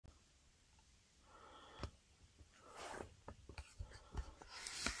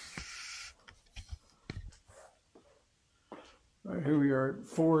right, here we are at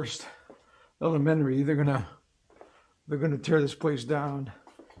Forest Elementary. They're gonna tear this place down.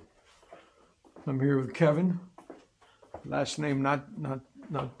 I'm here with Kevin. Last name not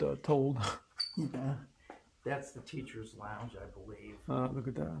told. Yeah. That's the teacher's lounge, I believe. Look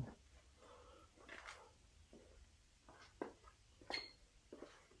at that.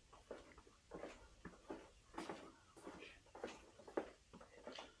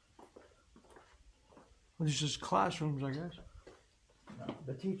 Well, these are just classrooms, I guess. No,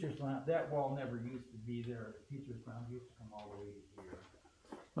 the teacher's lounge, that wall never used to be there. The teacher's lounge used to come all the way to here.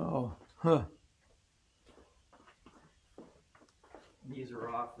 Oh, huh. These are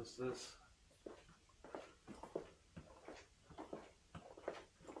offices.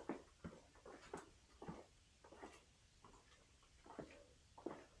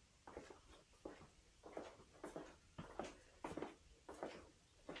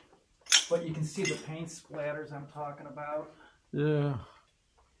 But you can see the paint splatters I'm talking about. Yeah.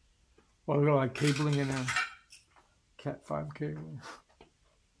 Well, we got like cabling in there. Cat 5 cabling.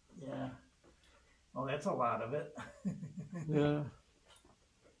 Yeah. Oh, that's a lot of it. Yeah.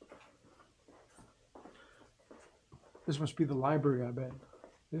 This must be the library, I bet.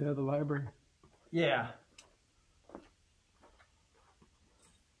 Yeah, the library. Yeah.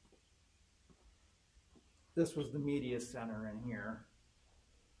 This was the media center in here.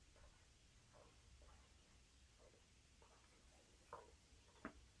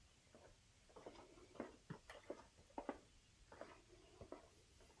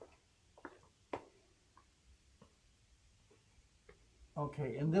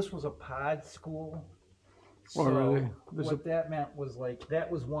 Okay, and this was a pod school. Oh, really? What that meant was like, that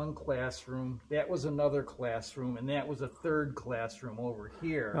was one classroom, that was another classroom, and that was a third classroom over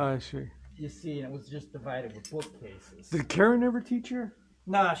here. I see. You see, and it was just divided with bookcases. Did Karen ever teach here?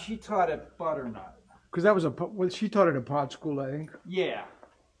 Nah, she taught at Butternut. Because that was well, she taught at a pod school, I think. Yeah.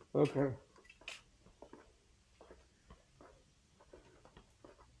 Okay.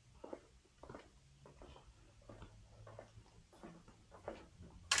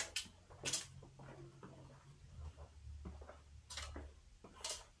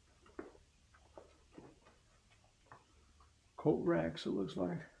 Coat racks, it looks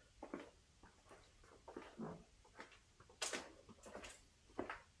like.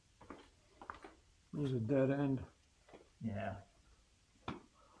 There's a dead end. Yeah.